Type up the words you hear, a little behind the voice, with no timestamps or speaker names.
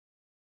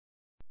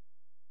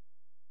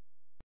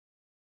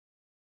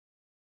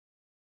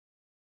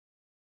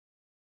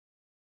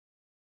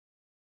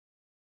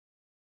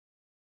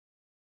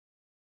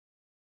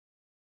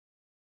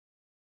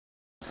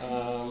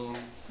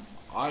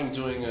I'm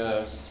doing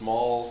a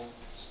small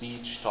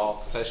speech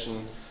talk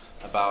session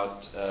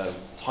about a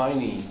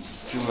tiny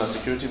Joomla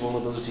security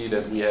vulnerability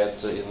that we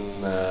had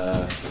in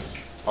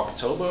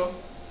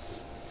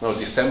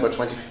December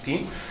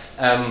 2015.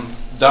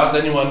 Does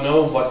anyone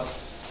know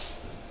what's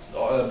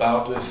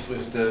about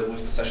with the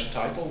session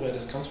title, where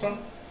this comes from?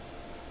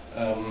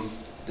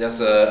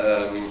 There's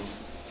a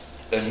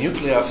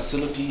nuclear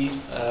facility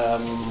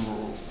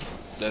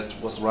that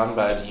was run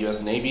by the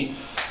US Navy,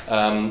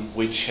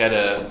 which had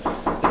a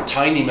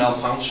tiny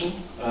malfunction.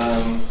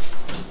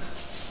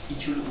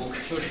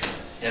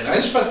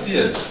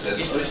 Hereinspaziert,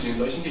 setzt euch,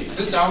 nehmt euch einen Keks.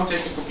 Sit down,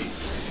 take a cookie.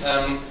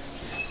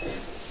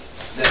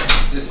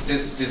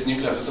 This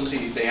nuclear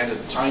facility, they had a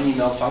tiny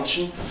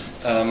malfunction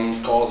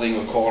causing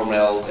a core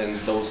melt and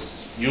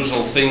those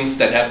usual things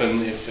that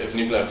happen if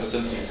nuclear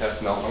facilities have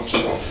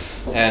malfunctions.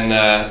 And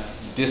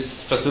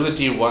this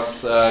facility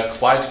was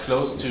quite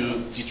close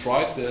to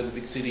Detroit, the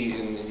big city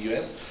in the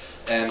US.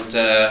 And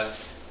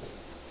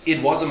it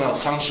was a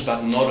malfunction,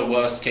 but not a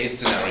worst case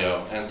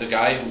scenario. And the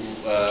guy who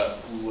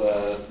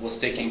was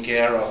taking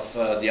care of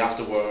the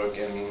afterwork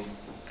and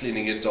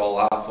cleaning it all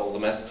up, all the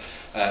mess,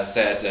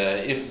 said,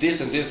 if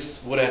this and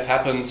this would have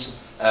happened,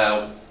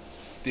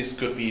 this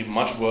could be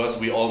much worse.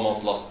 We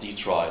almost lost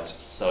Detroit.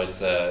 So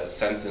it's a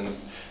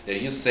sentence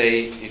that you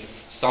say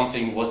if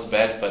something was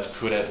bad but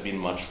could have been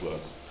much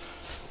worse.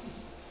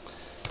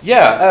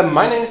 Yeah,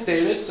 my name is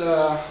David.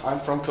 I'm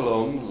from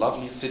Cologne,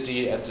 lovely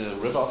city at the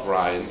River of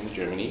Rhine in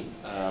Germany.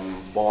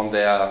 Born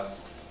there,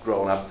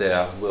 grown up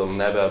there, will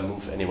never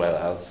move anywhere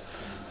else.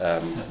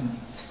 I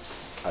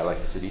like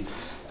the city.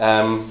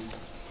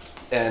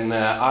 And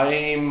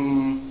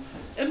I'm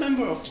a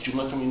member of the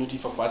Joomla community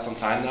for quite some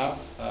time now.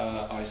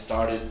 I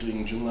started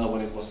doing Joomla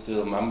when it was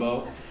still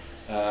Mambo.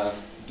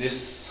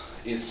 This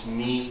is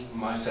me,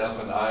 myself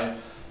and I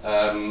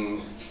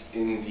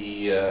in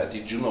the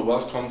Joomla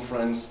World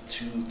Conference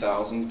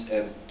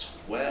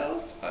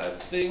 2012, I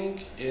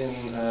think, in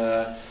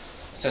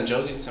San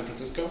Jose, San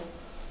Francisco.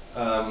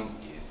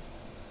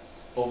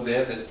 Over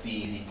there, that's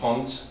the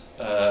pond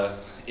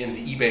in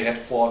the eBay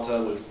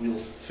headquarters with real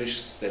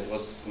fish. That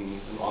was an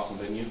awesome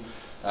venue.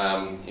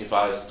 If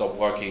I stop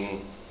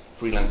working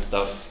freelance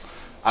stuff,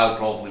 I'll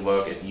probably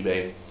work at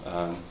eBay.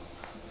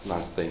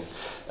 Nice thing.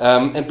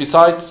 And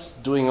besides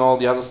doing all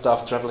the other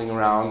stuff, traveling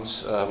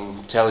around,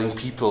 telling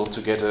people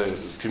to get a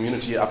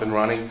community up and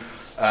running,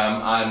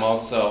 I'm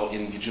also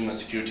in the Joomla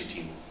security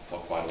team for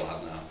quite a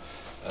while now.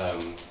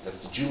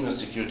 That's the Joomla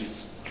security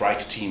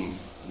strike team.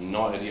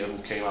 No idea who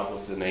came up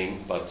with the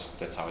name, but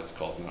that's how it's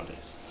called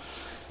nowadays.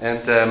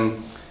 And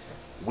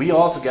we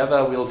all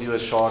together will do a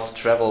short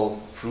travel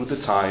through the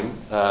time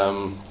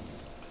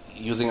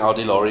using our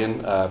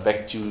DeLorean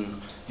back to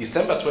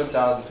December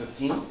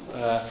 2015.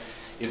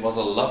 It was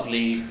a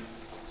lovely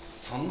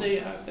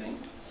Sunday, I think.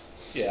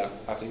 Yeah,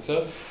 I think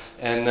so.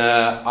 And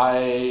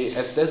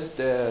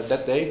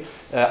that day,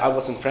 I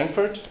was in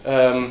Frankfurt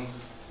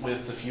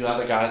with a few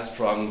other guys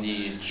from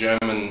the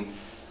German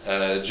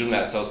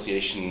Joomla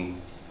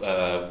Association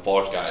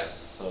board guys.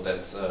 So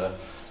that's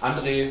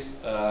Andre,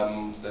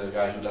 the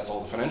guy who does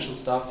all the financial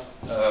stuff.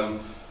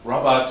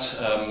 Robert,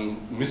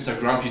 Mr.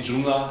 Grumpy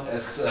Joomla,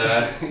 as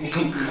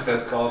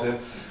that's called him.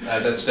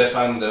 That's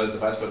Stefan, the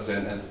vice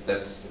president, and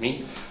that's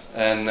me.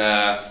 And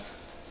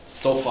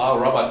so far,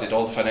 Robert did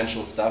all the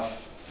financial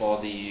stuff for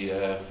the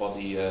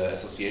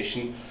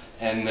association,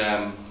 and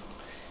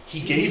he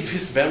gave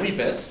his very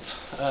best,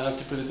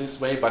 to put it this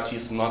way. But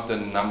he's not the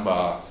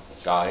number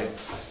guy,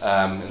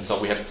 and so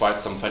we had quite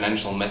some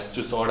financial mess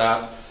to sort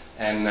out.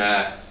 And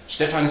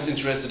Stefan is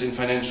interested in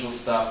financial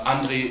stuff.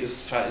 Andre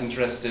is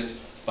interested,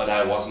 but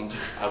I wasn't.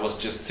 I was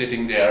just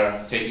sitting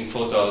there taking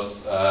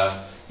photos,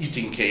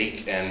 eating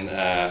cake, and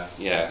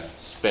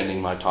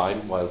spending my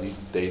time while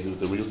they do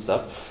the real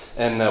stuff.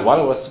 And while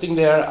I was sitting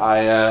there,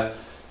 I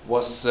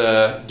was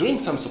doing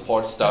some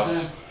support stuff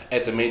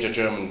at the major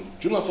German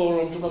Joomla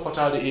forum,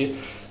 joomlaportal.de,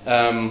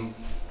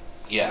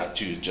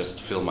 to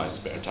just fill my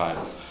spare time.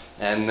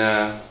 And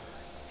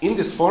in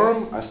this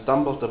forum, I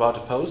stumbled about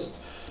a post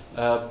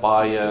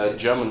by a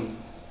German,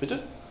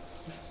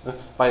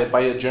 by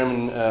a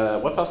German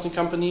web hosting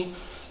company.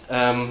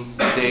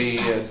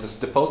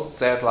 The post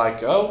said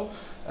like,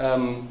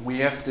 we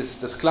have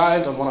this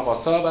client on one of our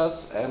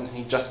servers and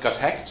he just got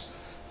hacked,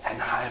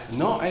 and I have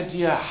no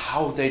idea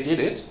how they did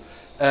it.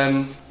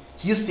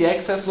 Here's the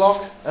access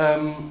log,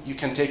 you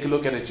can take a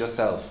look at it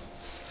yourself.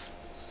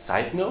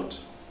 Side note,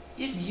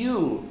 if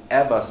you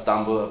ever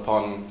stumble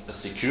upon a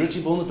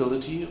security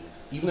vulnerability,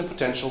 even a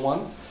potential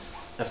one,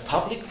 a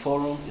public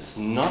forum is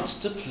not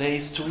the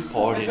place to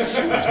report it.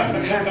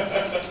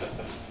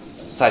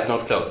 Side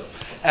note closed.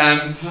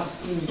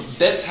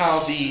 That's how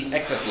the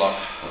access log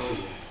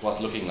was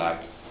looking like,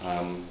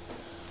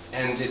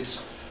 and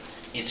it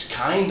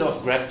kind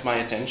of grabbed my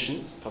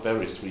attention for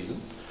various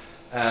reasons.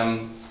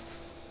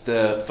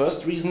 The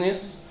first reason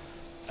is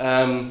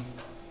it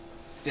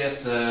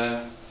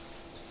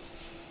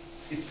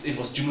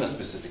was Joomla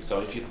specific.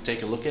 So if you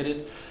take a look at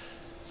it,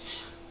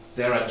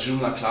 there are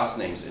Joomla class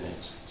names in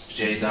it. It's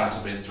J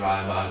database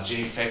driver,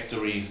 J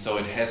factory, so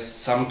it has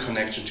some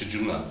connection to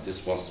Joomla.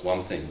 This was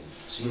one thing.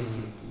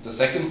 The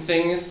second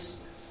thing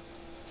is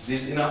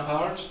this inner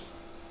part.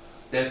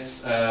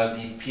 That's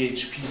the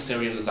PHP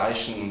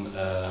serialization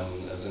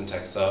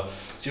syntax. So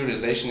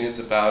serialization is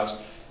about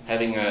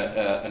having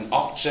an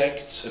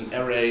object, an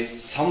array,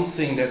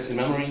 something that's in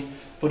memory,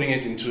 putting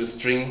it into a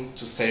string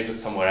to save it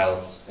somewhere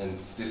else. And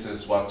this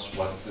is what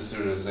the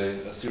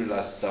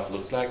serialized stuff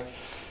looks like.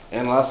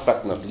 And last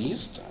but not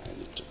least, I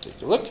need to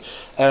take a look.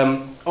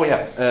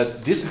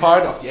 This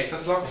part of the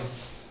access log,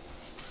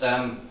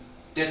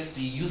 that's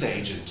the user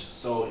agent.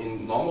 So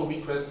in normal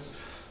requests,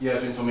 you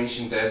have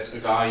information that a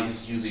guy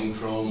is using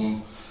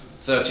Chrome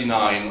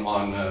 39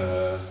 on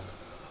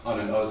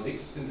an OS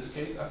X in this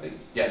case, I think.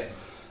 Yeah.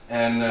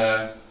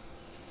 And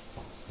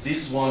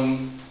this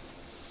one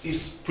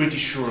is pretty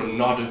sure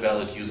not a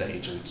valid user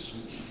agent.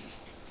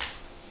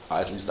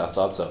 At least I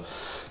thought so.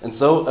 And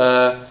so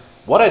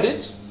what I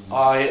did,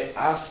 I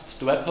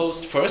asked the web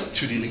host first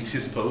to delete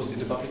his post in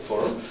the public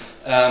forum,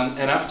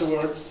 and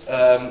afterwards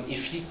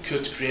if he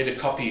could create a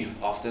copy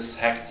of this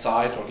hacked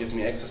site or give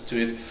me access to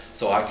it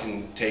so I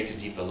can take a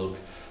deeper look.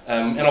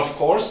 And of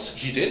course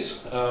he did.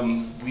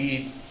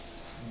 We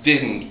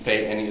didn't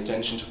pay any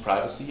attention to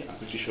privacy. I'm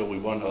pretty sure we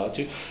weren't allowed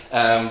to.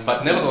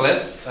 But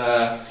nevertheless,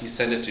 he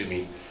sent it to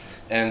me.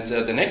 And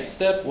the next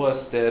step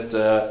was that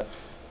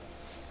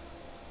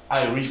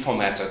I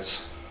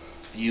reformatted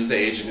the user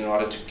agent in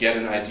order to get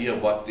an idea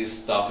what this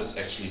stuff is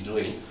actually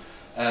doing.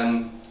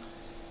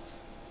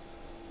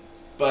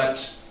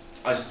 But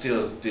I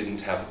still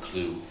didn't have a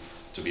clue,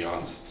 to be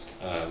honest.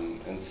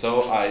 And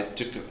so I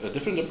took a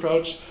different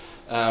approach.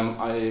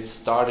 I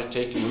started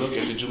taking a look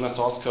at the Joomla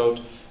source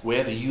code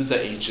where the user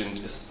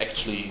agent is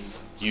actually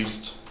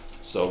used.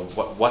 So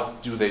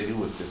what do they do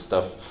with this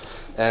stuff?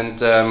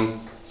 And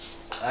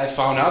I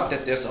found out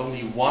that there's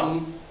only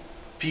one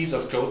piece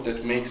of code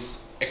that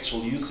makes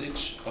actual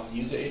usage of the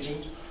user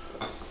agent.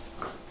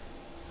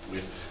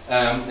 Weird.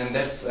 And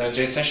that's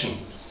JSession,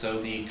 so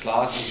the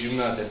class in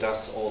Joomla that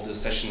does all the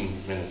session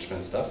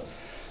management stuff.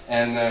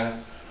 And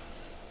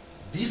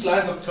these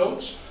lines of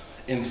code,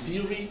 in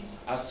theory,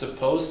 are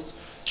supposed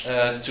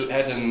to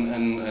add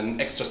an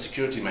extra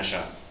security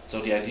measure. So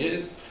the idea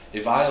is,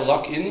 if I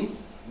log in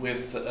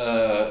with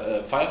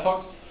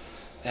Firefox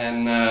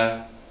and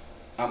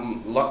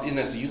I'm logged in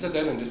as a user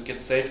then, and this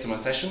gets saved to my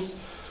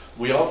sessions,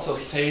 we also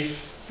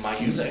save my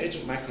user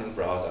agent, my current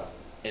browser.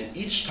 And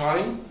each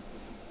time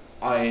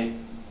I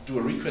do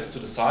a request to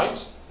the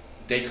site,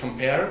 they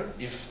compare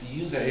if the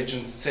user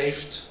agent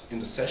saved in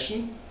the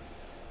session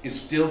is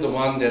still the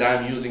one that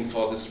I'm using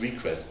for this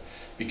request.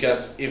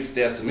 Because if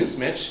there's a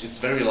mismatch, it's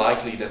very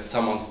likely that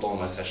someone stole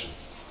my session.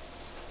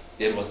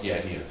 That was the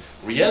idea.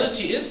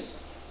 Reality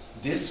is,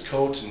 this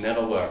code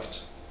never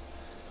worked.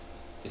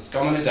 It's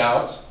commented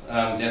out.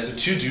 There's a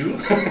to-do.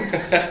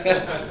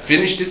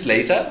 Finish this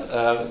later.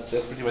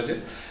 That's pretty much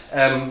it.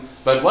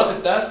 But what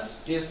it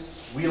does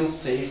is we'll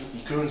save the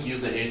current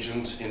user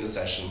agent in the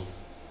session.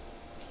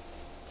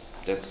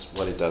 That's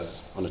what it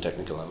does on a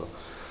technical level.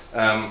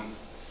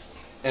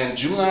 And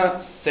Joomla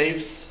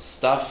saves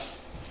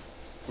stuff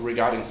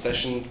regarding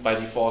session by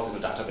default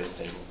in a database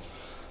table.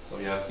 So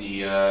you have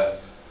the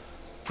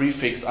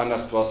prefix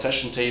 _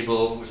 session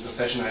table with the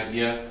session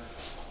idea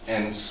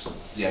and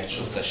the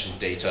actual session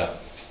data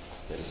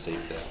that is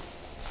saved there.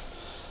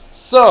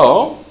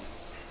 So,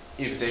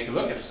 if you take a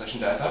look at the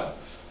session data,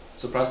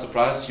 surprise,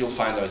 surprise, you'll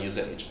find our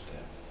user agent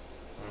there.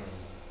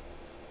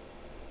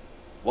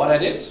 What I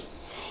did,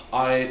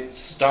 I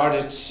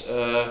started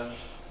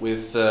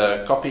with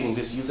copying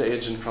this user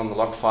agent from the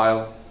log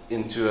file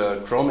into a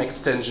Chrome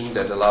extension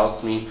that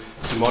allows me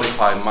to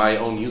modify my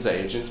own user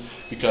agent,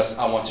 because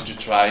I wanted to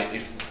try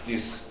if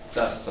this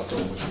does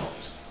something with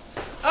it.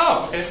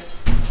 Oh, okay.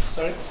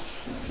 Sorry.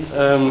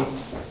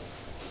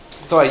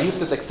 So I used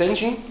this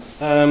extension.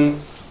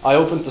 I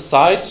opened the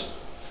site,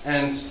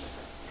 and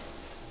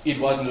it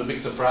wasn't a big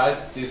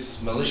surprise.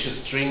 This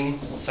malicious string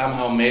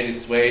somehow made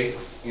its way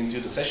into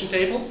the session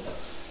table.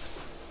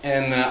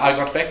 And I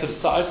got back to the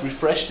site,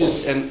 refreshed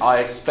it, and I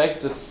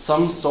expected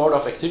some sort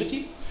of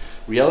activity.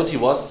 Reality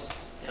was,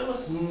 there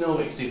was no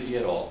activity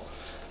at all.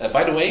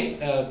 By the way,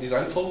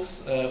 design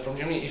folks from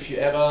Germany, if you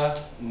ever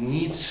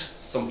need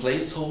some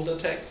placeholder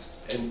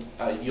text and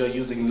you're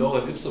using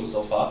lorem ipsum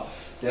so far,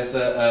 there's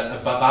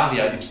a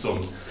Bavaria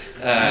ipsum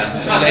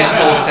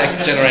placeholder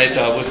text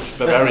generator with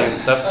Bavarian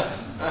stuff.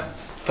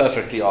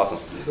 Perfectly awesome.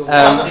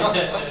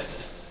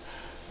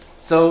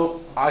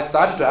 So I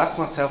started to ask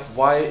myself,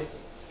 why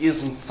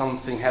isn't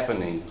something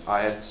happening?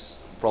 I had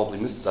probably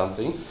missed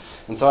something.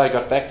 And so I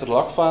got back to the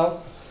log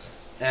file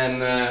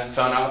and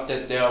found out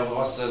that there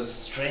was a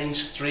strange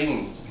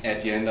string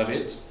at the end of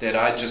it that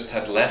I just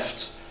had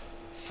left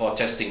for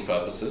testing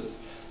purposes.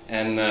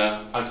 And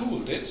I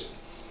googled it,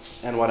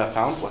 and what I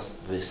found was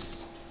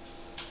this.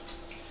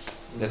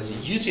 That's a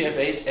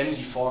UTF-8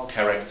 MD4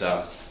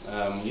 character.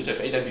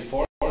 UTF-8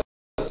 MD4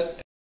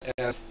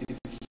 and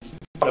it's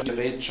a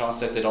UTF-8 char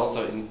set that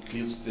also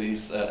includes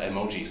these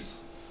emojis.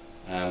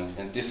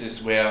 And this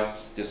is where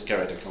this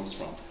character comes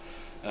from.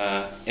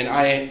 And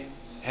I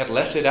had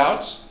left it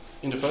out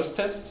in the first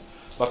test,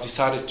 but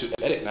decided to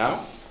edit it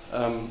now.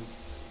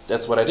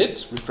 That's what I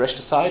did, refresh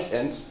the site,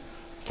 and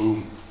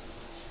boom.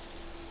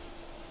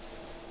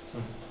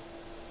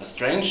 A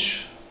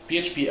strange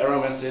PHP error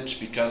message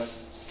because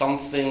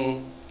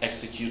something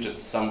executed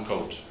some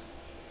code.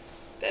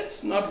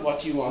 That's not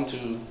what you want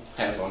to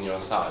have on your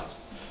site.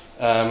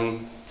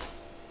 And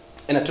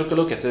I took a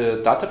look at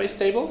the database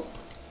table,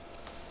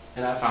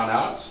 and I found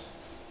out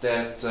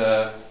that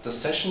the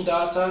session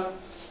data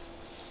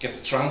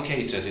gets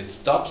truncated. It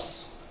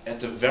stops at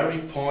the very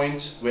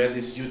point where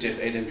this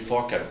UTF-8 and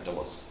before character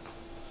was.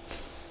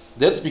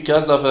 That's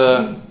because of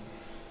a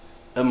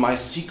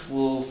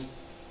MySQL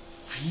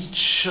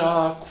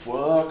feature,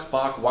 quirk,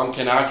 bug. One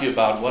can argue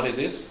about what it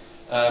is,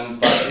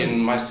 but in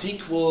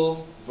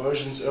MySQL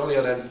versions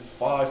earlier than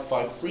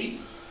 5.5.3,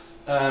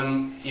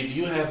 if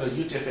you have a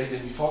UTF-8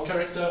 and before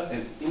character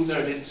and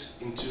insert it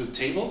into a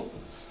table,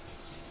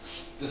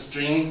 the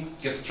string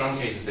gets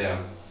truncated there.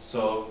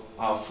 So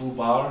our foo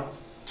bar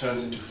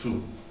turns into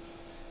foo.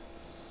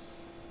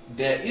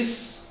 There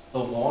is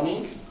a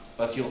warning,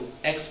 but you'll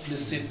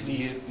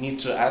explicitly need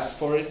to ask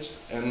for it,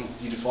 and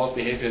the default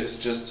behavior is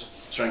just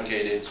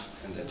truncated,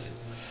 and that's it.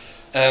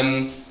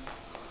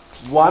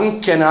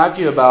 One can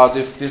argue about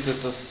if this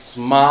is a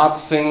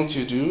smart thing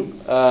to do,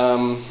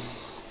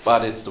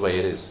 but it's the way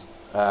it is.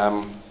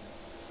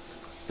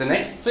 The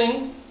next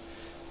thing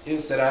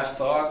is that I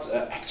thought,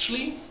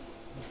 actually,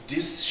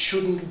 this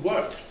shouldn't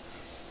work.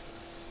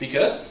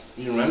 Because,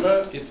 you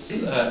remember, it's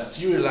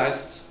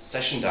serialized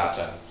session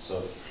data.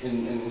 So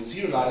in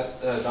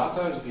serialized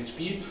data in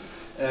PHP,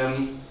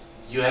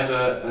 you have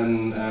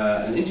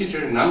an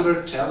integer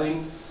number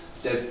telling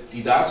that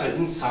the data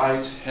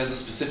inside has a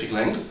specific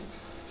length.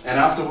 And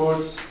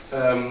afterwards,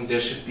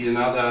 there should be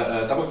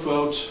another double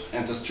quote,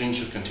 and the string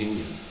should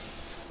continue.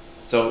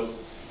 So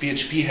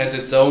PHP has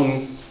its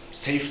own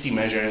safety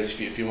measures,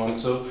 if you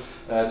want so,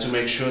 to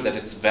make sure that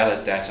it's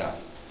valid data.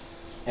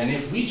 And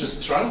if we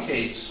just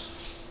truncate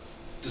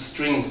the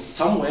string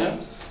somewhere,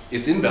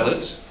 it's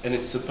invalid, and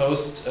it's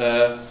supposed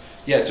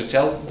to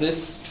tell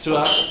this to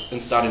us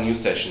and start a new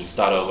session,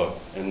 start over,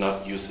 and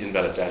not use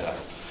invalid data.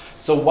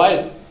 So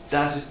why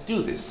does it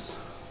do this?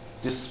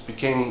 This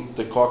became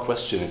the core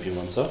question, if you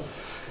want so.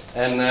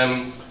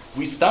 And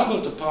we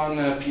stumbled upon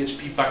a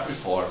PHP bug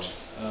report.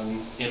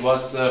 It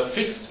was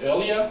fixed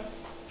earlier,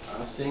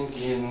 I think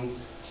in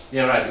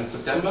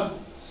September,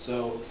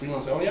 so 3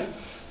 months earlier.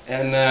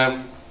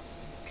 And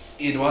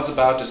it was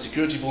about a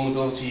security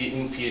vulnerability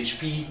in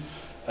PHP,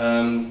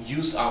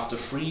 use after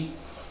free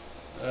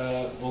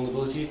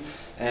vulnerability.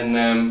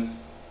 And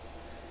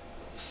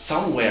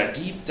somewhere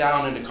deep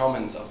down in the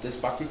comments of this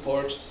bug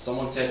report,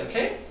 someone said,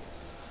 okay,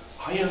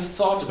 I have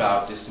thought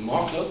about this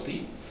more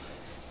closely.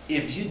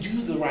 If you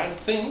do the right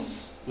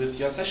things with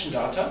your session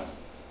data,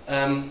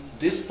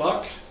 this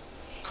bug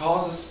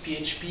causes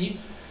PHP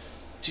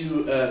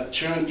to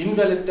turn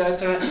invalid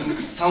data into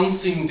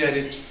something that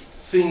it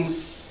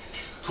thinks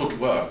could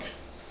work.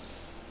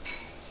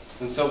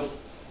 And so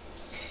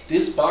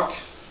this bug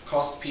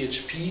caused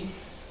PHP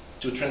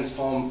to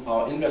transform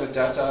our invalid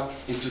data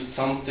into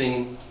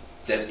something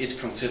that it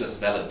considers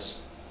valid.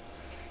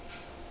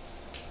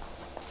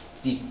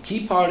 The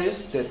key part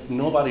is that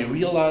nobody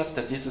realized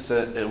that this is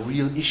a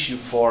real issue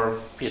for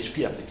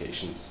PHP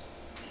applications.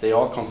 They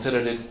all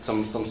considered it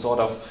some sort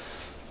of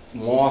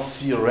more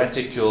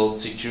theoretical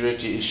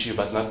security issue,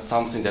 but not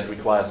something that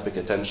requires big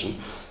attention.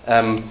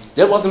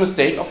 That was a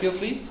mistake,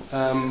 obviously.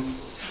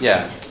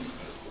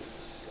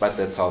 But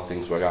that's how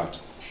things work out.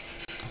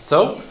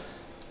 So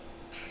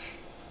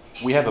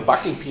we have a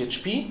bug in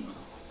PHP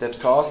that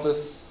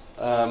causes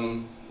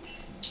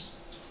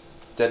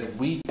that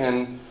we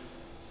can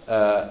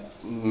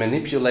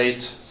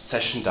manipulate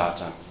session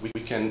data. We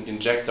can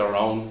inject our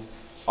own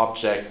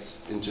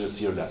objects into a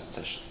serialized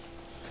session.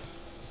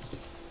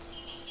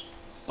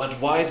 But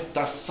why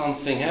does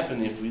something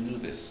happen if we do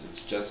this?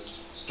 It's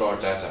just store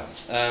data.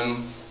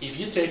 If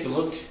you take a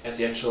look at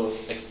the actual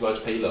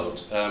exploit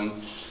payload,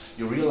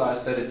 you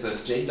realize that it's a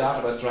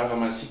JDatabase driver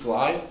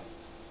MySQLi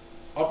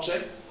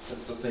object.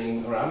 That's the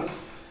thing around it.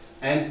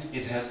 And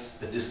it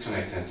has a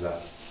disconnect handler,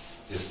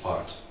 this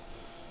part.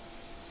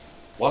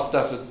 What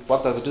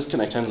does a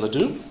disconnect handler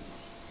do?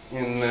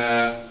 In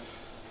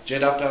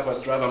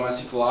JDatabase driver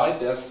MySQLi,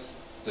 there's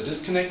the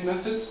disconnect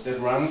method that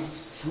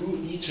runs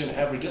through each and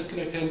every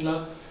disconnect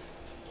handler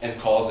and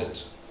calls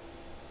it.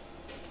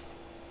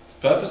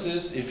 Purpose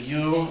is if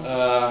you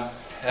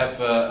have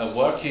a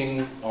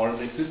working or an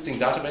existing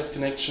database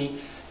connection,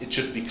 it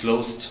should be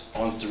closed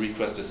once the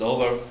request is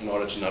over in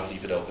order to not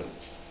leave it open.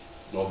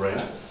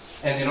 No-brainer.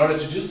 And in order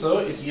to do so,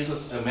 it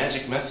uses a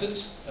magic method.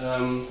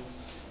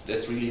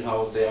 That's really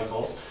how they are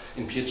called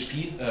in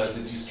PHP,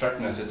 the destruct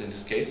method in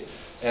this case.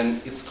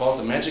 And it's called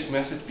the magic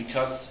method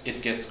because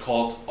it gets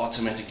called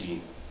automatically.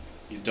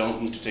 You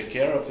don't need to take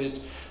care of it.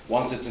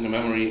 Once it's in the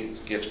memory,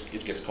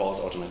 it gets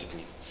called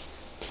automatically.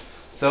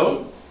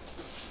 So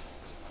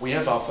we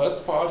have our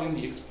first part in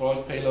the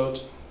exploit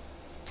payload.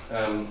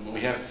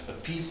 we have a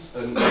piece,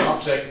 an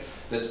object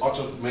that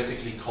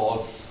automatically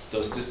calls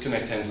those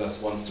disconnect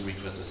handlers once the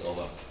request is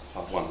over,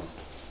 part 1.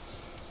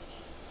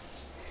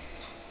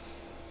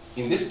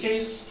 In this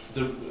case,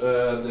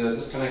 the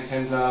disconnect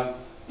handler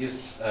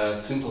is a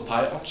simple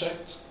Pi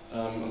object,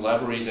 a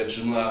library that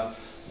Joomla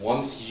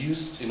once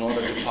used in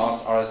order to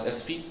pass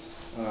RSS feeds.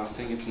 I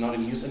think it's not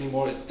in use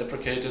anymore, it's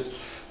deprecated,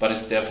 but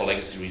it's there for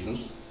legacy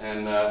reasons.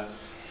 And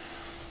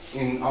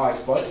in our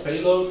exploit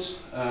payload,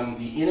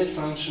 the init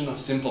function of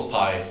simple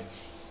Pi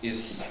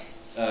is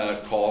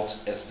called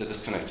as the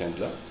disconnect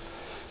handler.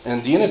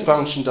 And the init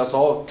function does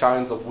all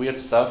kinds of weird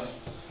stuff,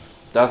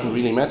 doesn't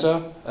really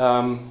matter.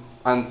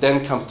 And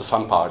then comes the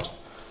fun part.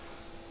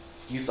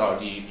 These are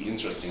the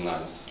interesting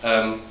lines.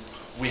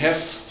 We have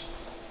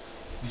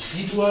the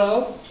feed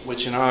URL,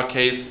 which in our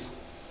case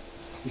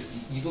is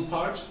the evil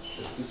part.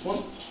 That's this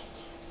one,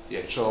 the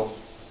actual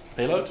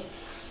payload.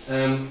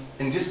 And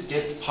this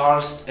gets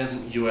parsed as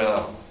an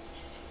URL.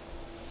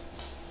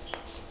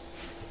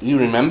 You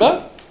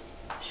remember?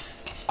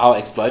 Our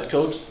exploit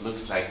code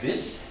looks like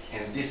this,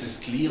 and this is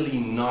clearly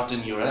not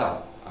an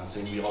URL. I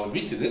think we all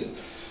agree to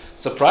this.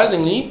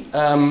 Surprisingly,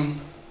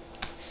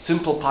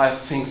 Simple Pi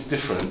thinks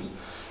different,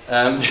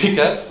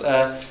 because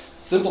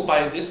Simple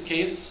Pi in this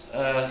case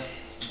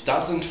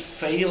doesn't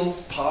fail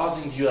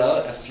parsing the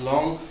URL as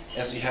long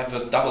as you have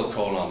a double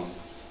colon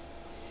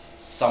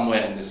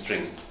somewhere in the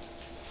string.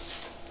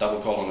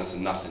 Double colon is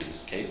enough in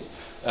this case.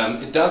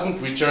 It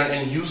doesn't return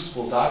any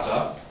useful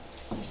data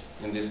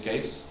in this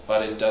case,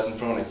 but it doesn't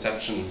throw an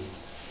exception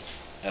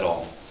at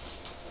all.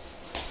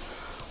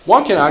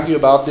 One can argue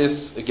about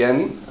this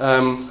again,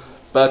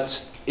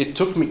 but it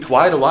took me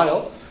quite a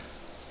while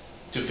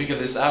to figure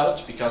this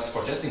out, because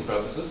for testing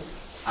purposes,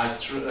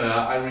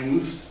 I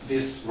removed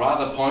this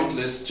rather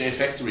pointless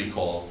JFactory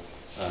call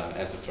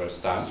at the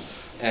first time,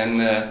 and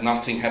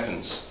nothing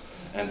happened.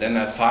 And then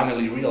I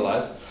finally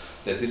realized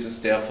that this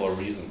is there for a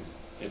reason.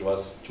 It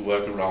was to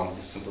work around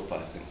these simple Pi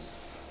things.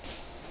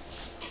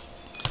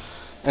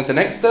 And the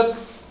next step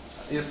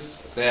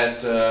is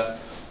that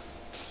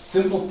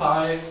simple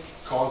Pi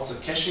calls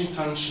a caching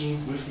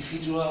function with the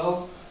feed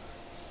URL.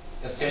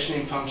 As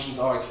caching functions,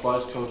 our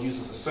exploit code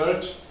uses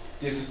assert.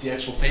 This is the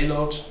actual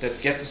payload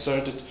that gets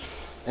asserted,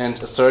 and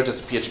assert is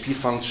a PHP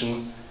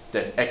function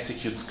that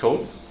executes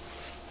codes.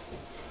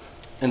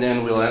 And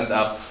then we'll end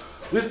up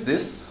with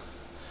this,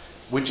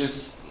 which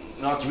is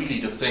not really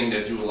the thing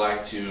that you would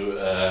like to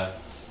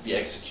be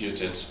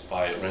executed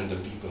by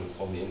random people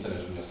from the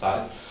internet on your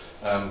side,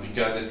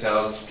 because it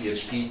tells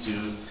PHP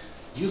to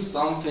use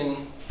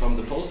something from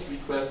the post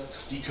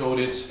request, decode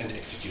it, and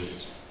execute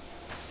it.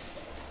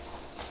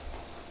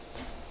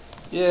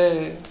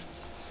 Yay!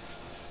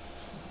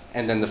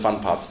 And then the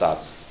fun part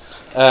starts.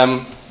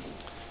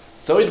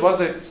 So it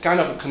was a kind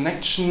of a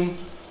connection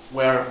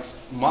where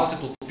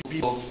multiple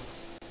people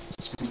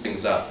screwed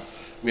things up.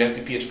 We had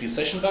the PHP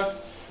session bug.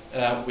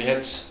 We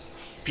had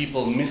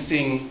people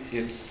missing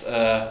its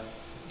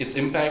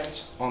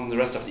impact on the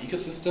rest of the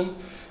ecosystem.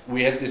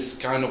 We had this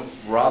kind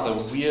of rather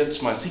weird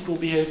MySQL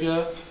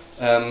behavior.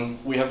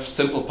 We have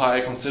simple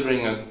Pi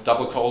considering a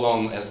double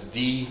colon as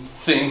the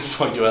thing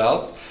for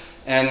URLs.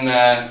 And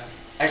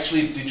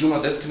actually, the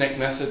Joomla disconnect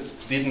method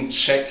didn't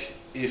check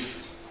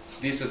if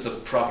this is a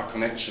proper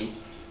connection.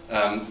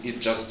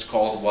 It just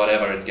called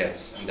whatever it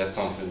gets, and that's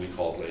something we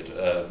called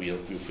later. We'll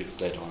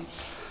fix later on.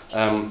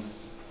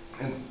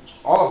 And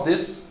all of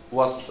this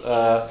was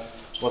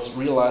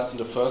realized in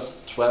the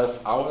first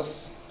 12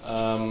 hours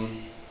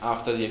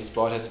after the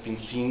exploit has been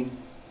seen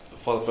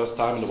for the first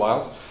time in the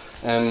wild,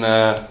 and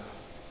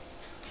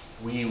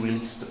we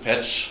released the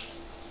patch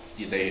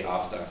the day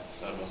after.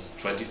 So it was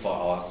 24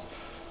 hours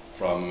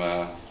from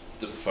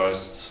the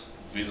first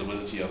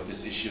visibility of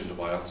this issue in the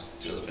wild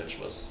till the patch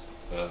was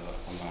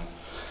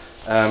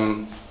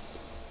online.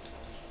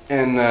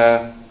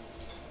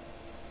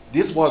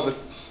 This was,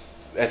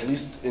 at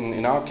least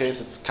in our case,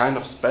 it's kind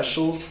of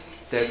special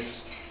that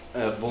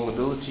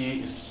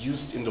vulnerability is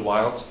used in the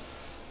wild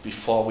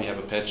before we have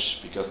a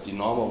patch, because the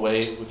normal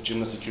way with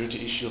Joomla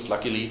security issues,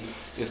 luckily,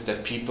 is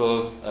that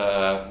people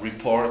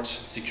report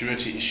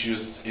security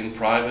issues in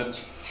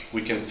private.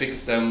 We can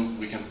fix them,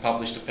 we can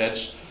publish the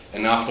patch,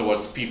 and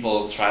afterwards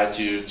people try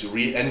to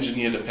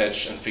re-engineer the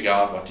patch and figure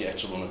out what the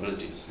actual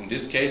vulnerability is. In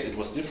this case, it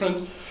was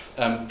different.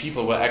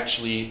 People were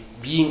actually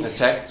being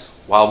attacked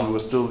while we were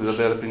still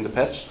developing the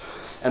patch,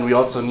 and we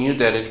also knew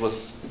that it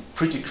was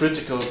pretty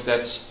critical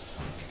that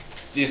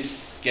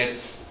this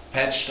gets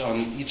patched on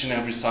each and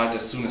every site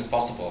as soon as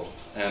possible.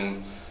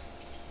 And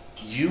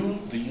you,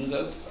 the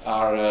users,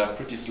 are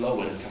pretty slow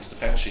when it comes to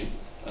patching.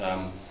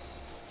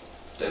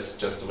 That's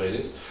just the way it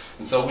is.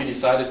 And so we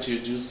decided to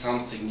do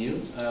something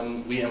new.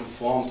 We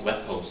informed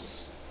web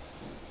hosts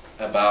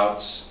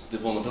about the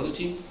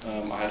vulnerability.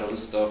 I had a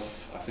list of,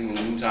 I think in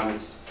the meantime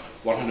it's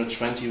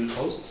 120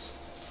 hosts,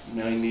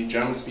 mainly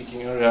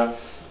German-speaking area,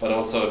 but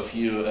also a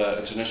few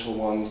international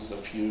ones, a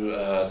few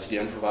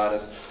CDN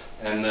providers.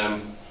 And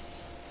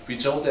we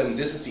told them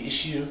this is the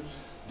issue,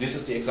 this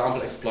is the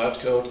example exploit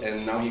code,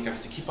 and now here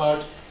comes the key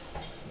part.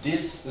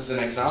 this is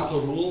an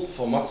example rule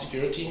for mod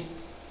security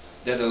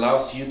that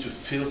allows you to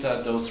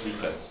filter those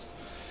requests.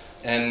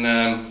 And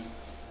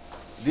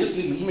this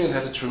little email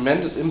had a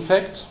tremendous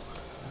impact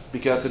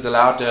because it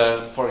allowed,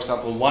 for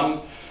example, one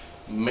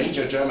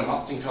major German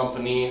hosting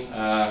company,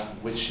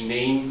 which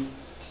name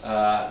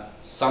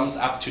sums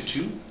up to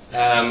 2.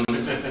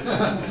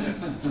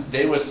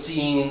 They were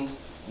seeing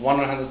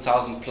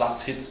 100,000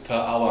 plus hits per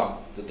hour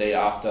the day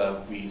after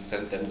we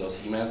sent them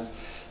those emails.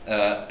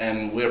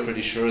 And we're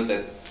pretty sure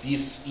that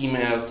these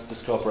emails,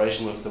 this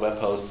cooperation with the web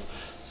hosts,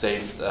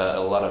 saved a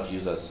lot of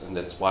users, and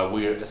that's why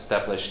we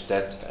established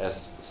that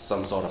as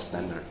some sort of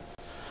standard.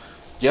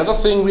 The other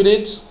thing we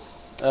did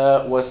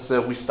was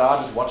we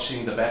started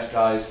watching the bad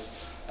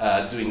guys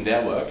doing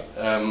their work.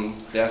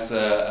 There's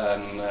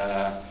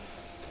a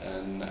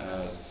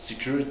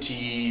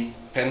security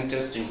pen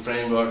testing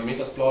framework,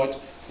 Metasploit.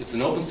 It's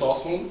an open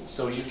source one,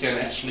 so you can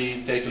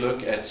actually take a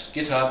look at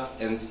GitHub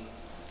and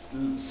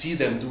see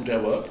them do their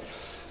work.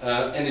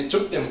 And it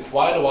took them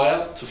quite a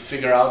while to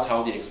figure out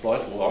how the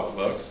exploit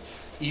works,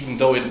 even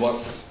though it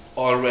was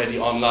already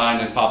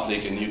online and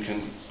public and you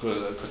could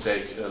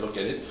take a look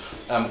at it.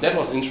 That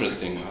was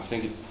interesting. I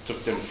think it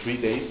took them 3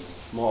 days,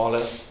 more or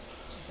less,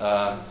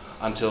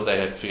 until they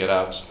had figured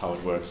out how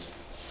it works.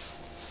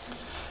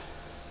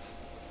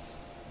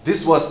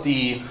 This was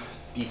the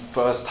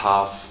first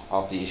half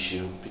of the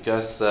issue,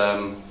 because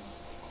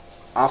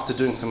after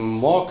doing some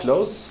more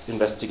close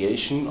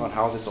investigation on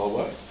how this all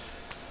worked,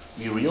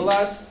 we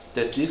realized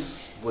that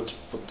this would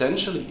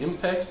potentially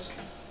impact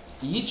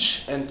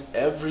each and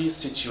every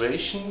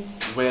situation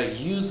where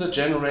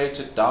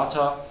user-generated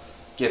data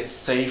gets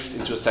saved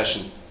into a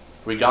session,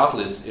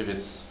 regardless if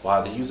it's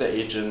via the user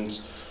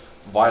agent,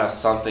 via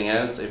something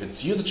else. If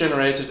it's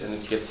user-generated and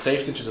it gets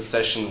saved into the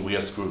session, we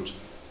are screwed.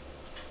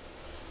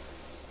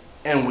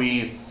 And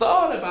we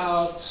thought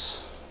about,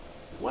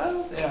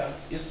 well, there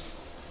is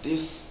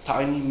this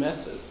tiny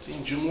method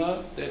in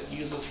Joomla that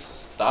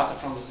uses data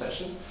from the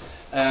session.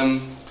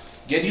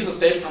 Get user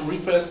state from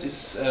request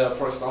is,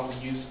 for example,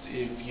 used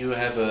if you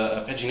have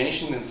a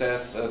pagination and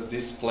says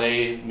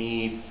display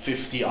me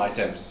 50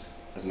 items,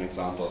 as an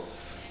example,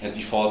 and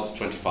default is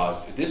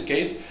 25. In this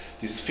case,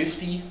 this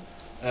 50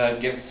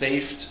 gets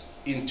saved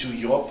into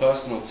your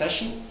personal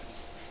session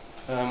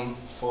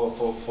for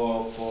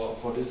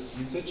this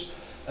usage,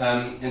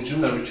 and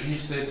Joomla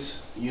retrieves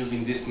it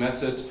using this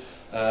method,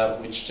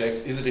 which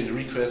checks, is it in a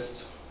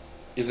request,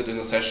 is it in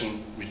a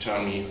session,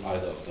 return me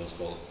either of those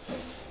both.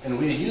 And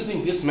we're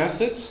using this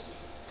method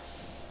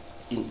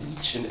in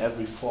each and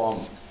every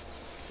form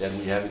that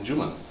we have in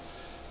Joomla.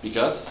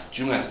 Because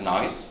Joomla is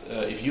nice,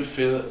 if you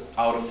fill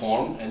out a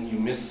form and you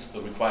miss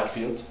a required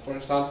field, for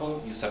example,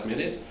 you submit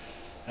it,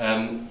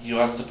 you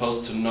are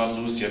supposed to not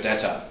lose your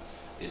data.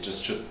 It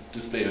just should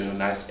display a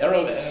nice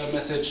error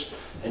message,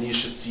 and you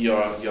should see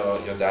your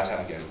data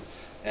again.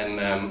 And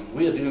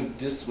we are doing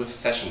this with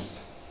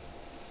sessions.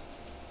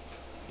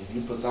 If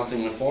you put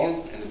something in a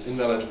form and it's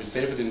invalid, we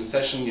save it in the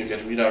session, you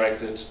get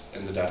redirected,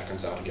 and the data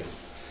comes out again.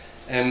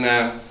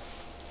 And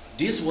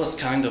this was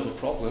kind of a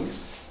problem,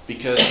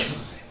 because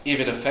if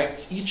it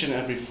affects each and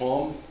every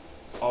form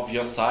of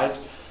your site,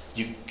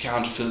 you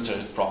can't filter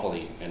it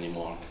properly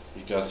anymore,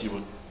 because you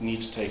would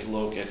need to take a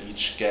look at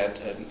each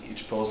get and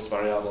each post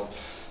variable,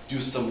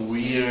 do some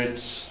weird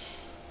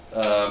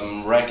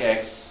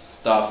regex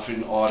stuff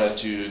in order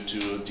to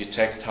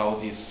detect how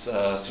this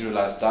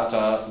serialized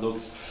data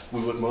looks.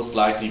 We would most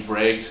likely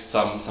break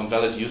some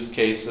valid use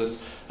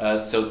cases,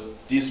 so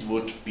this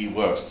would be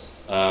worse.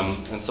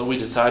 And so we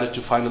decided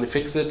to finally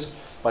fix it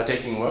by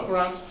taking a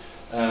workaround.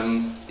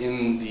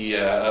 In the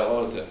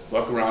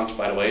workaround,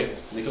 by the way,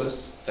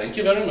 Nicholas, thank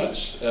you very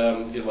much.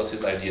 It was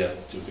his idea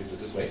to fix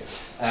it this way.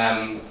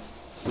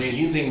 We're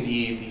using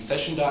the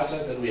session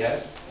data that we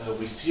have.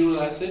 We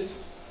serialize it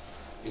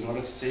in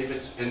order to save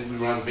it, and we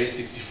run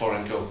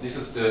base64 encode. This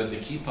is the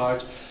key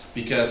part,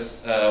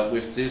 because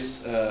with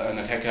this, an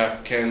attacker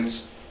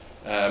can't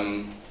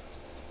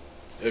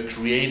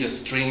create a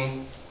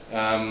string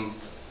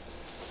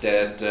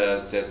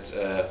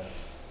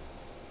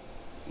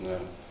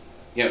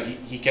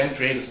he can't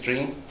create a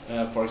string,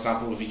 for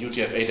example, with a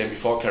UTF-8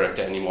 MP4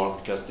 character anymore,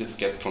 because this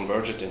gets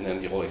converted and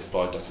then the whole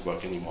exploit doesn't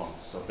work anymore.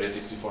 So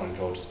base64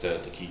 encode is the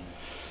key.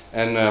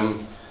 And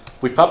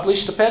we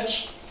published the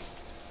patch,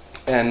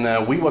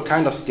 and we were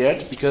kind of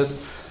scared,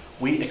 because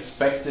we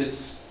expected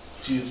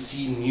to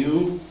see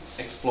new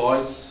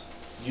exploits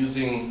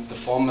using the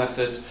form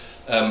method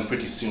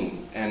pretty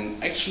soon.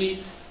 And actually,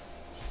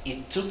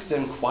 it took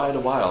them quite a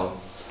while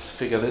to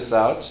figure this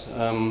out.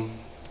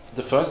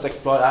 The first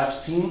exploit I've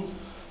seen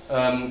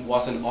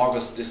was in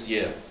August this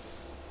year.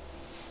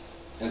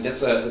 And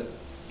that's the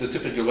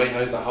typical way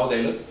how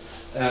they look.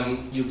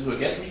 You do a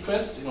GET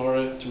request in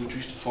order to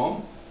retrieve the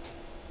form.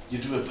 You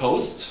do a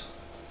POST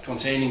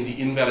containing the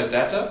invalid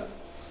data.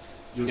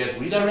 You get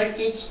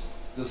redirected.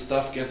 The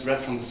stuff gets read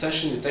from the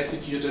session, it's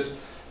executed,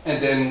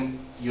 and then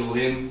you're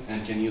in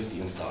and can use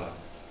the installer.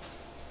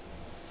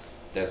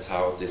 That's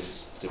how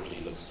this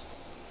typically looks.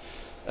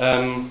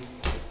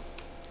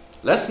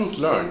 Lessons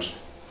learned.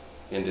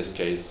 in this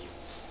case.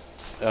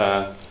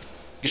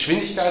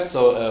 Geschwindigkeit,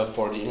 so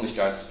for the English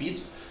guys,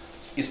 speed,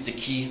 is the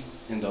key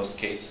in those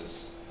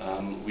cases.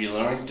 We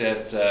learned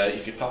that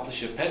if you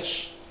publish a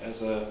patch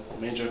as a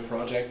major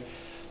project,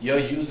 your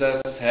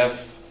users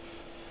have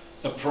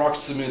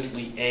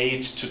approximately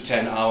 8 to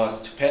 10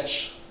 hours to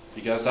patch,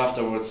 because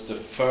afterwards the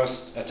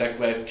first attack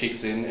wave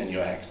kicks in and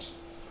you're hacked.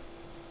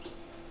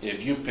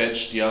 If you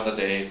patch the other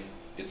day,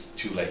 it's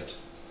too late.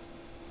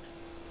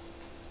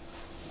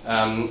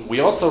 We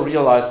also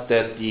realized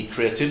that the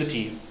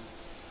creativity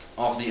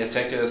of the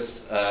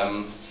attackers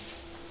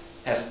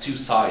has two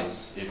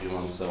sides, if you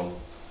want so.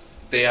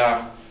 They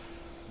are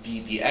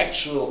the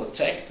actual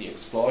attack, the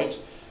exploit,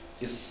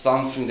 is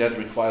something that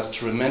requires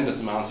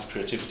tremendous amounts of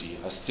creativity.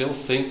 I still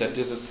think that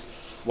this is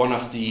one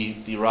of the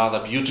rather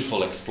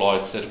beautiful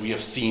exploits that we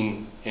have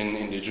seen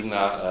in the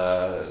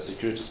Joomla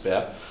security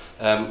spare.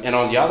 And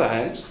on the other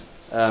hand,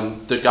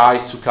 the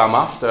guys who come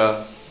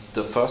after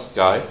the first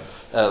guy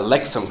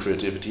lack some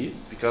creativity,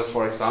 because,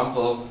 for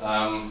example,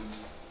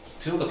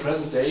 till the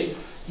present day,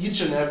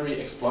 each and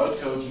every exploit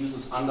code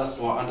uses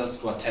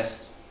 __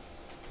 test.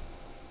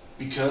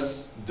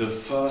 Because the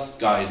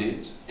first guy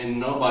did, and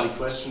nobody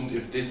questioned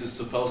if this is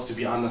supposed to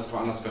be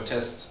 __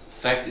 test.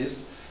 Fact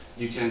is,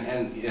 you can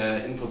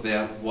input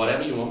there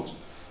whatever you want,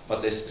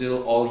 but they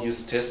still all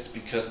use test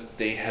because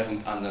they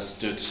haven't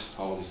understood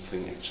how this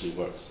thing actually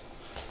works.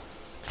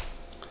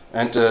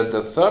 And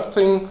the third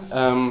thing,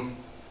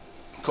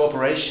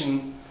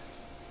 cooperation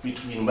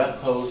between web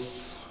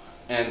hosts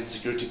and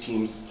security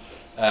teams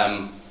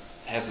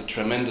has a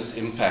tremendous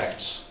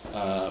impact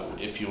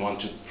if you want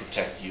to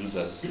protect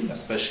users,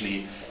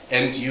 especially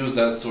end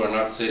users who are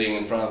not sitting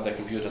in front of their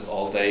computers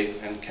all day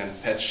and can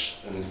patch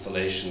an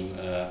installation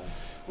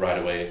right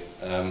away.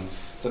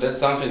 So that's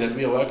something that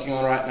we are working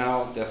on right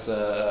now. There's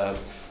a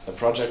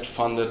project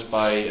funded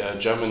by a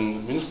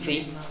German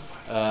ministry,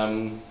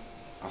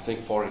 I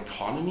think for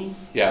economy.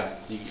 Yeah,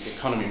 the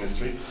economy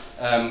ministry.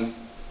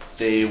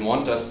 They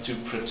want us to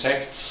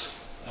protect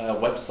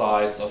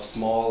websites of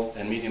small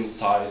and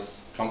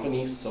medium-sized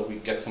companies, so we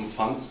get some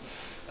funds.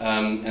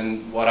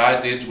 And what I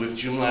did with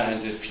Joomla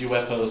and a few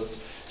web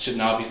hosts should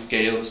now be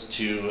scaled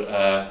to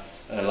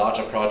a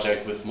larger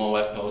project with more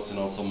web hosts and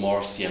also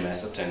more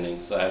CMS attending.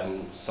 So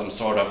having some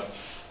sort of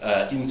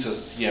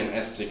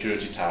inter-CMS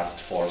security task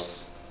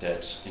force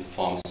that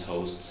informs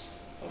hosts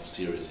of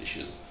serious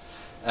issues.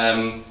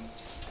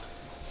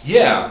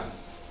 Yeah,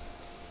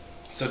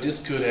 so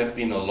this could have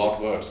been a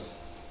lot worse.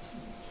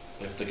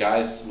 If the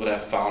guys would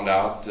have found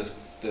out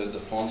the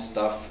form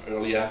stuff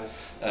earlier,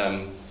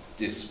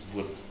 this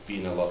would have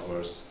been a lot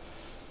worse.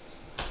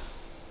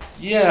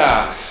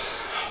 Yeah,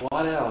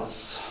 what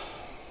else?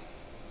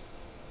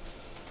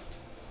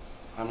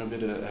 I'm a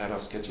bit ahead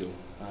of schedule.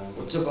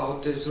 What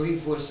about the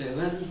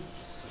 347?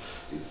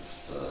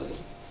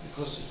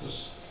 Because it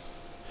was...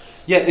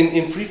 Yeah,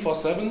 in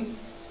 347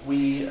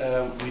 we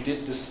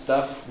did this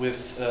stuff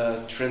with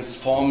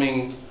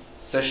transforming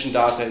session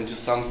data into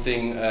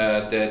something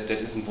that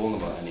isn't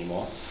vulnerable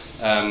anymore.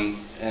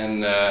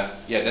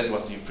 Yeah, that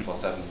was the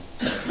 347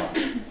 part.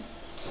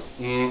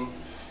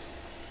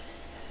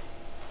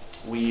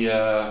 We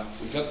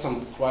got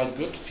some quite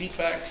good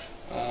feedback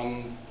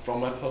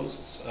from web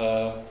hosts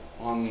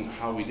on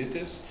how we did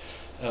this.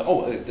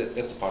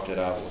 That's the part that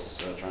I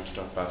was trying to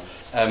talk about.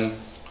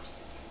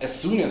 As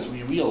soon as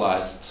we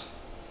realized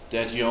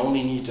that you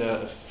only need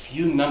a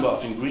few number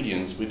of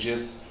ingredients, which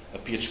is a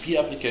PHP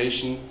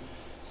application,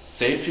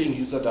 saving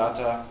user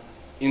data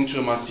into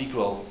a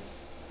MySQL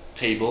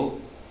table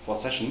for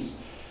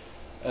sessions,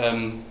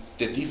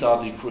 that these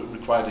are the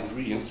required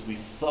ingredients, we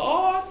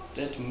thought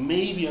that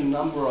maybe a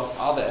number of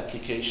other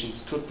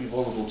applications could be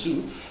vulnerable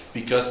too,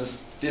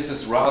 because this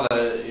is rather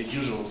a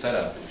usual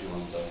setup, if you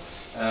want so.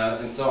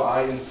 And so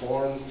I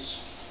informed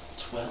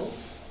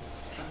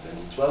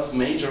 12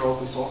 major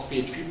open source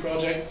PHP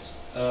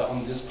projects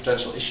on this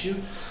potential issue.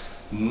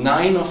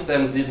 9 of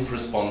them didn't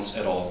respond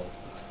at all.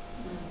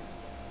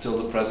 Till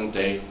the present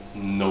day,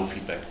 no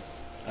feedback.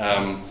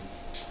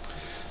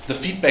 The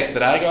feedbacks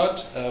that I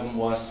got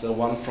was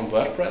one from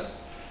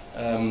WordPress,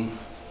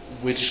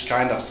 which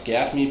kind of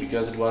scared me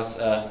because it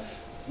was,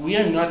 we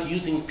are not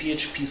using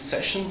PHP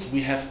sessions,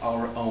 we have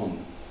our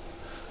own.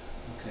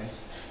 Okay.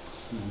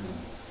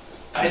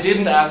 I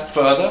didn't ask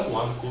further.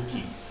 One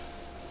cookie.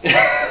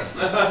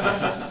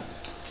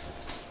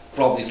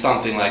 Probably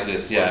something like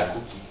this, yeah.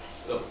 One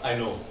cookie. I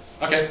know.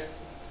 Okay.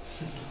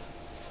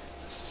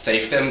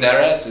 Save them their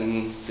ass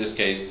in this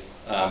case.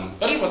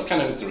 But it was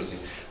kind of interesting.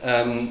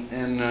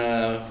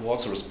 Who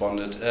also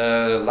responded?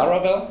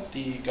 Laravel,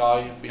 the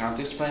guy behind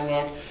this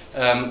framework,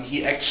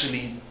 he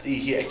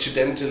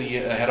accidentally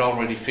had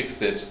already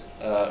fixed it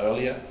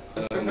earlier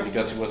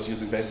because he was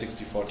using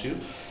base64 too.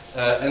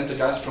 And the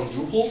guys from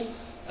Drupal,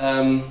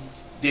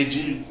 they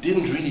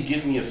didn't really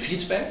give me a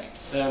feedback,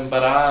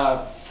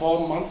 but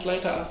 4 months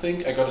later, I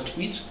think, I got a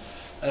tweet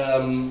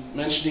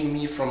mentioning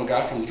me from a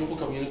guy from the Drupal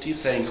community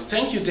saying,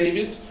 "Thank you,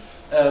 David,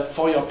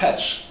 for your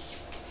patch."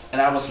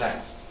 And I was like,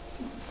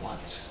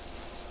 what?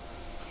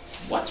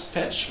 what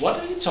patch? What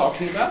are you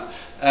talking about?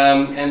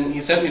 And he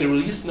sent me the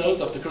release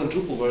notes of the current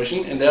Drupal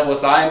version, and there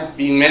was I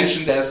being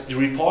mentioned as the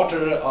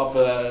reporter of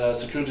a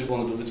security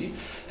vulnerability.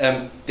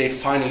 They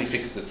finally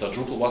fixed it, so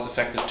Drupal was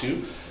affected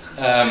too.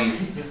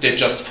 They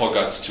just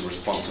forgot to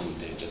respond to me.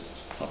 They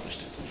just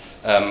published it.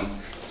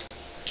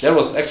 There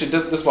was actually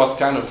this was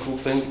kind of a cool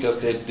thing because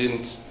they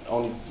didn't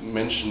only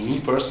mention me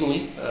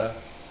personally,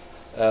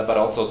 but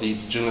also the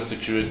Joomla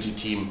security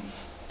team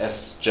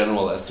as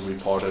general as the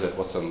reporter. That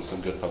was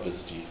some good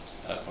publicity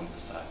from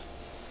this side.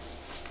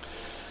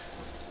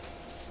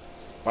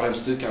 But I'm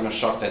still kind of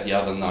shocked that the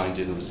other 9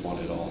 didn't respond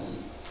at all.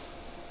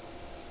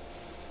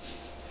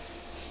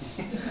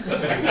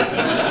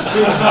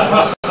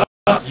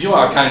 You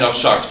are kind of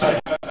shocked.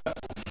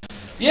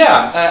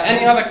 Yeah,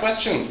 any other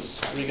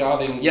questions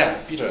regarding, yeah,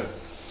 Peter?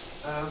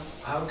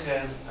 How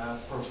can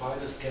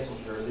providers get on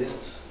your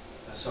list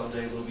so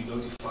they will be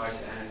notified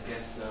and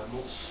get the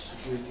mod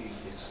security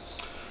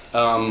fixes?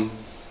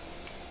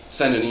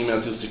 Send an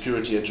email to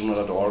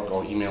security@joomla.org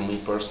or email me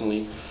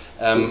personally.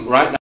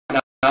 Right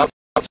now,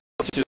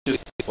 to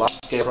this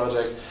large-scale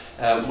project,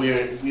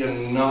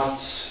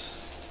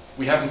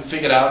 we haven't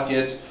figured out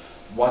yet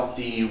what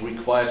the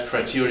required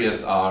criteria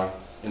are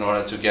in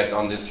order to get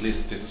on this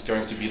list. This is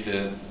going to be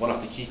one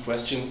of the key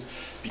questions,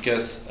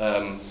 because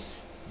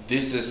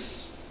this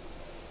is,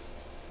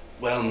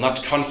 well,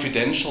 not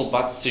confidential,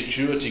 but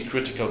security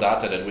critical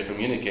data that we're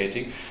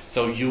communicating.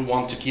 So you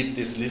want to keep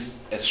this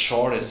list as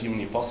short as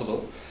humanly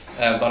possible.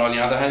 But on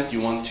the other hand,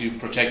 you want to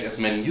protect as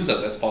many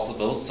users as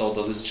possible, so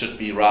the list should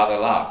be rather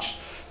large.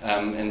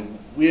 And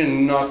we're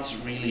not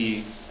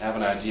really have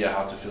an idea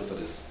how to filter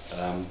this,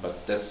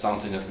 but that's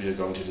something that we are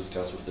going to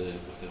discuss with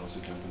the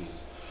hosting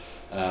companies.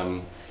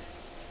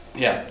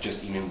 Yeah,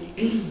 just email me.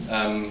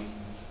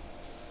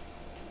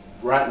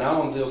 Right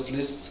now on those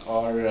lists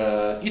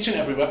are each and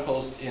every web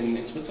host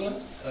in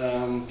Switzerland,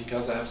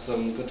 because I have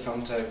some good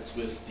contacts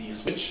with the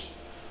Switch,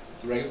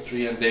 the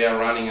registry, and they are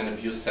running an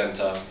abuse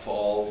center for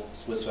all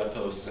Swiss web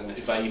hosts, and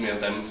if I email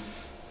them,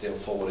 they'll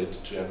forward it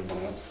to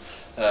everyone else.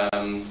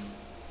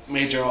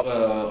 Major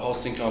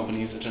hosting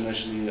companies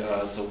internationally,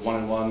 so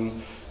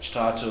 1&1,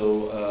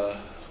 Stato,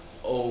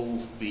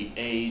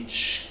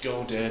 OVH,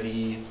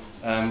 GoDaddy,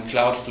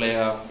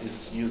 Cloudflare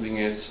is using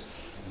it,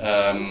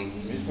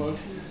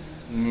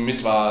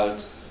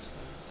 Mitwald,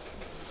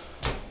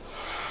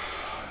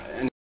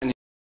 and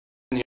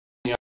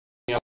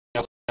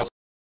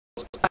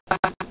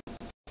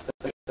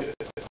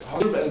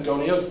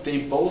Goneo, they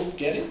both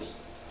get it.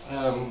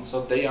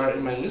 So they are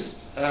in my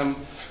list,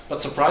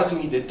 but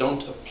surprisingly they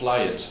don't apply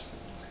it.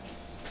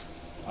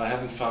 I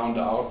haven't found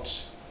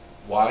out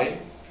why.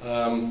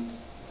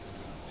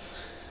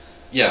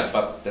 Yeah,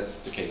 but that's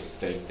the case.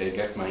 They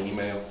get my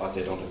email, but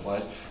they don't apply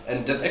it.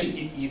 And that's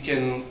actually,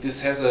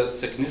 this has a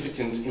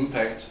significant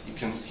impact. You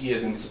can see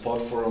it in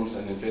support forums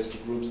and in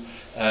Facebook groups.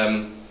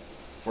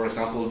 For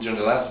example, during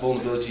the last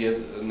vulnerability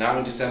now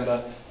in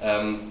December,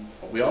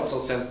 we also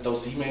sent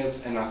those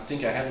emails, and I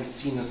think I haven't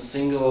seen a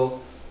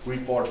single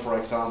report, for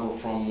example,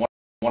 from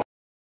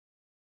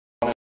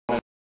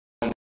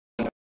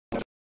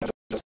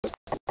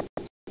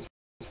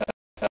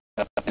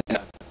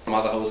from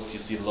other hosts. You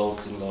see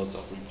loads and loads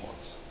of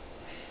reports.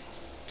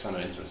 It's kind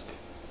of interesting.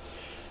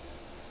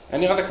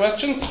 Any other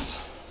questions?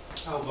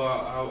 How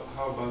about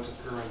the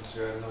current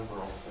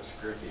number of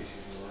security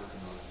issues you're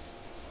working on?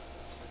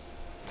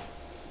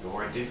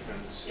 Your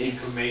different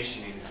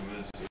information in the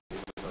community.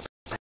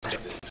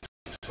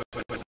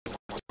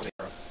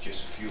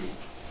 Just a few.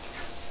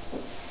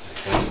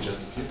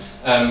 Just a few.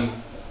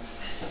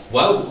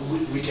 Well,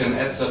 we can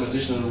add some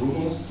additional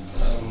rumors.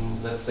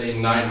 Let's say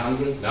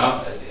 900.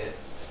 No,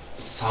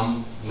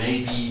 some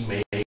maybe.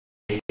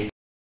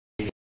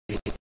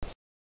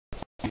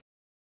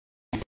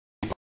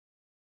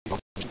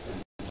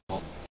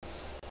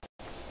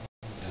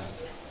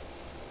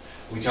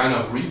 We kind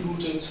of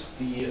rebooted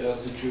the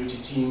security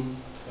team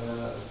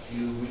a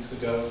few weeks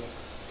ago.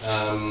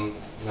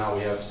 Now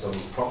we have some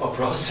proper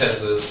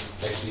processes.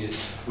 Actually,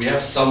 we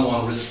have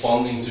someone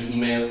responding to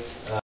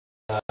emails,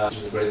 which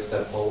is a great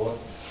step forward.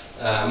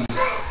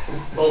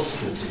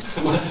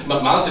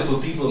 Multiple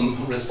people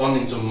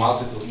responding to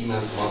multiple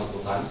emails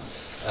multiple times,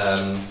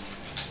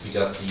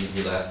 because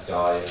the last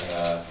guy,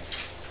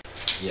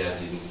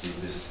 didn't do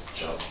this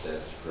job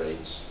that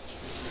great,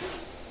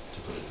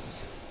 to put it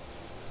this way.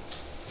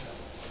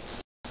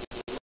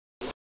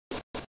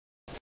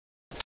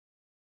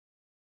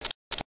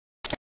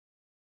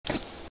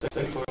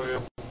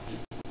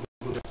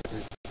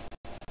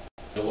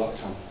 You're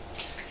welcome.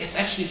 It's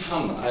actually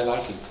fun. I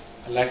like it.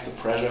 I like the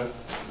pressure.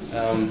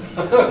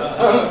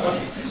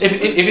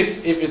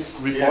 If it's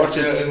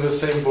reported, yeah, in the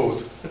same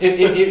boat.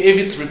 if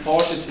it's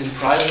reported in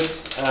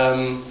private,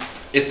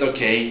 it's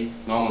okay.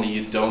 Normally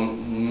you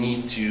don't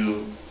need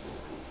to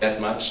that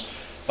much,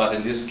 but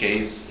in this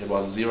case it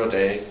was 0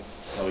 day,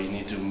 so you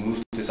need to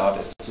move this out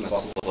as soon as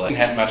possible. I didn't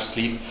have much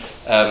sleep,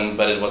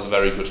 but it was a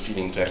very good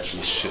feeling to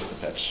actually ship the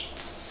patch.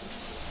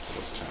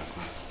 That's kind of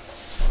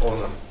cool.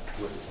 Honor.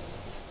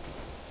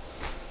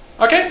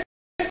 Okay.